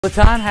The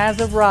time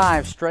has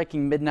arrived,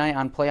 striking midnight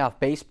on playoff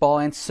baseball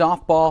and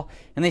softball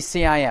in the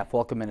CIF.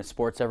 Welcome into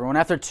sports, everyone.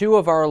 After two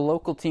of our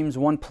local teams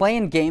won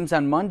play-in games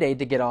on Monday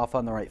to get off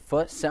on the right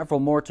foot,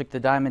 several more took the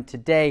diamond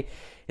today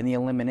in the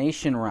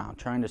elimination round,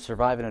 trying to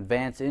survive and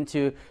advance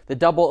into the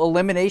double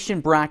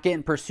elimination bracket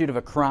in pursuit of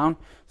a crown.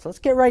 So let's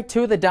get right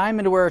to the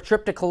diamond, where a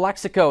trip to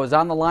Calexico is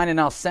on the line in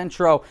El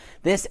Centro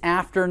this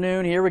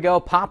afternoon. Here we go.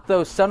 Pop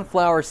those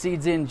sunflower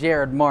seeds in,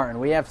 Jared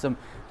Martin. We have some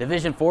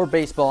Division IV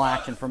baseball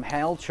action from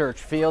Hale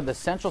Church Field. The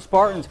Central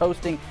Spartans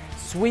hosting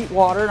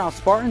Sweetwater. Now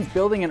Spartans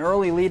building an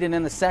early lead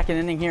in the second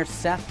inning here.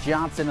 Seth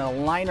Johnson, a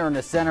liner in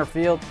the center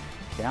field,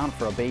 down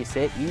for a base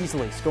hit,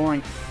 easily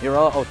scoring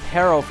Uriel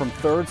Otero from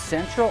third.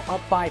 Central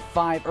up by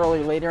 5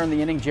 early. Later in the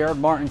inning, Jared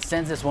Martin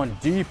sends this one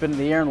deep into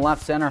the air in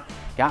left center.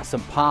 Got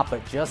some pop,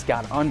 but just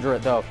got under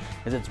it though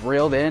as it's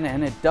reeled in,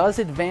 and it does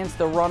advance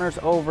the runners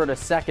over to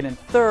second and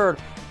third,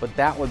 but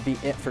that would be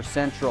it for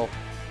Central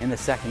in the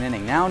second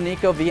inning. Now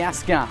Nico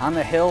Viesca on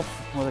the hill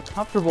with a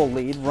comfortable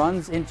lead,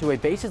 runs into a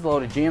bases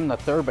loaded jam in the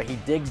third, but he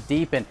digs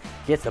deep and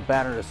gets the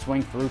batter to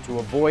swing through to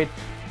avoid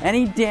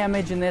any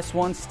damage in this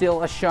one.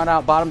 Still a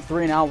shutout. Bottom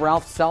three now.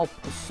 Ralph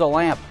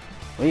Salamp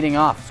leading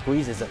off,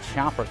 squeezes a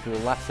chopper through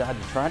the left side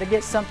to try to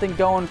get something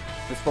going.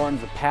 The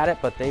Spartans would pat it,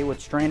 but they would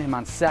strain him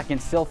on second.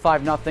 Still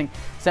 5-0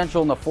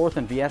 Central in the fourth,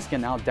 and Viesca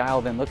now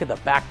dialed in. Look at the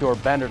backdoor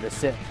bender to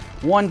sit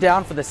one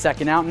down for the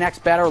second out.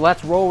 Next batter,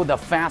 let's roll with the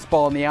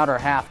fastball in the outer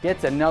half.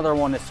 Gets another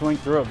one to swing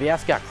through it.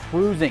 Viesca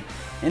cruising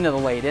into the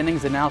late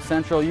innings, and now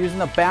Central using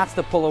the bats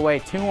to pull away.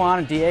 2 on,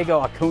 and Diego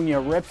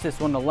Acuna rips this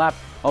one to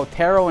left.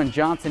 Otero and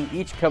Johnson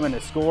each coming to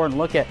score, and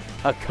look at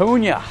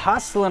Acuna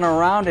hustling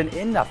around and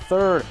in the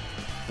third.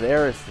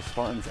 There is the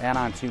Spartans add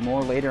on 2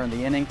 more later in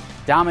the inning.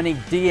 Dominique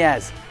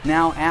Diaz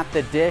now at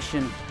the dish,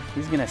 and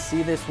he's going to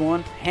see this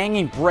one.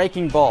 Hanging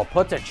breaking ball,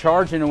 puts a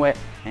charge into it,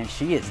 and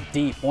she is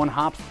deep. One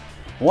hops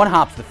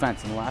the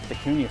fence and left.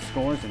 Acuna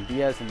scores, and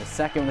Diaz in the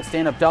second with a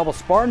stand-up double.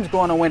 Spartans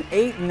going to win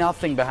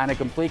 8-0 behind a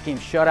complete game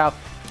shutout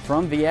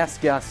from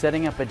Viesca,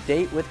 setting up a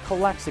date with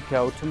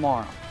Calexico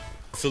tomorrow.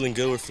 Feeling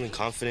good, we're feeling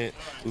confident.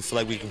 We feel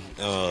like we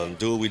can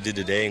do what we did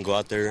today and go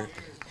out there,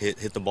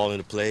 hit the ball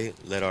into play,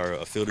 let our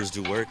fielders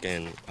do work,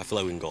 and I feel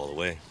like we can go all the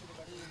way.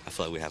 I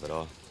feel like we have it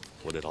all,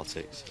 what it all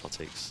takes.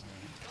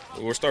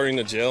 We're starting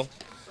to gel,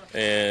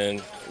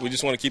 and we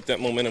just want to keep that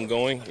momentum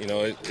going. You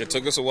know, it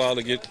took us a while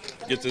to get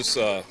this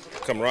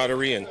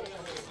camaraderie and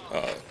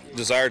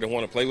desire to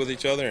want to play with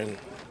each other, and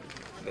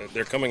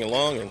they're coming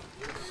along, and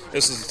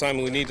this is the time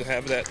we need to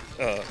have that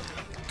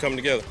come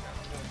together.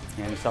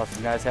 And we saw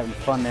some guys having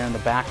fun there in the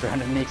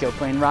background of Nico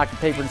playing rock,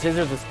 paper, and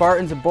scissors. The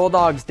Spartans and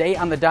Bulldogs date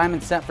on the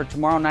diamond set for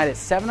tomorrow night at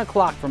 7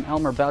 o'clock from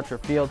Elmer Belcher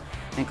Field.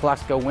 And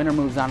Calexico winner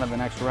moves on to the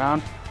next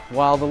round,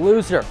 while the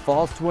loser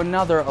falls to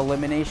another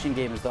elimination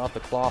game as they have to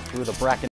claw through the bracket.